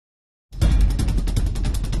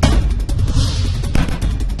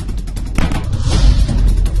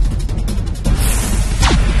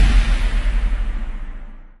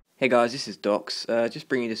Hey guys, this is Docs. Just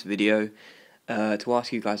bringing this video to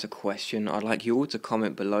ask you guys a question. I'd like you all to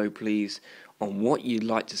comment below, please, on what you'd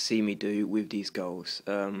like to see me do with these goals.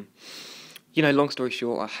 Long story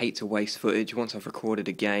short, I hate to waste footage. Once I've recorded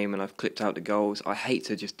a game and I've clipped out the goals, I hate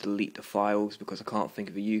to just delete the files because I can't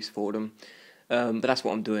think of a use for them. But that's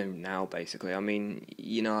what I'm doing now, basically. I mean,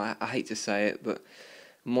 I hate to say it, but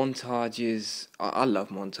montages, I love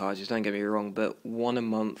montages, don't get me wrong, but one a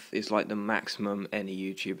month is like the maximum any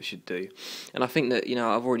YouTuber should do. And I think that,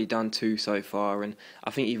 I've already done two so far, and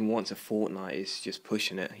I think even once a fortnight is just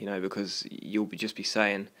pushing it, because you'll just be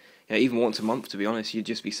saying, even once a month, to be honest, you'd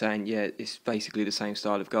just be saying, yeah, it's basically the same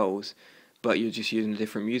style of goals, but you're just using a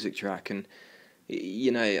different music track, and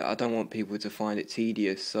I don't want people to find it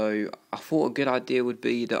tedious, so I thought a good idea would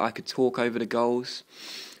be that I could talk over the goals.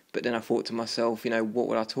 But then I thought to myself, what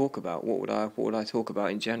would I talk about? What would I talk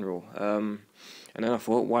about in general? And then I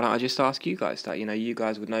thought, why don't I just ask you guys that? You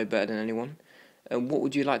guys would know better than anyone. And what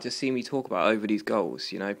would you like to see me talk about over these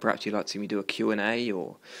goals? Perhaps you'd like to see me do a Q&A,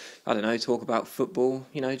 or I don't know, talk about football.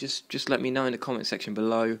 Just let me know in the comment section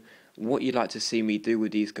below what you'd like to see me do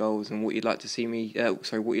with these goals and what you'd like to see me,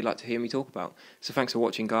 what you'd like to hear me talk about. So thanks for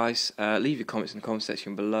watching, guys. Leave your comments in the comment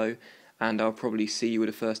section below, and I'll probably see you with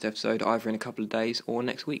the first episode either in a couple of days or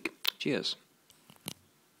next week. Cheers.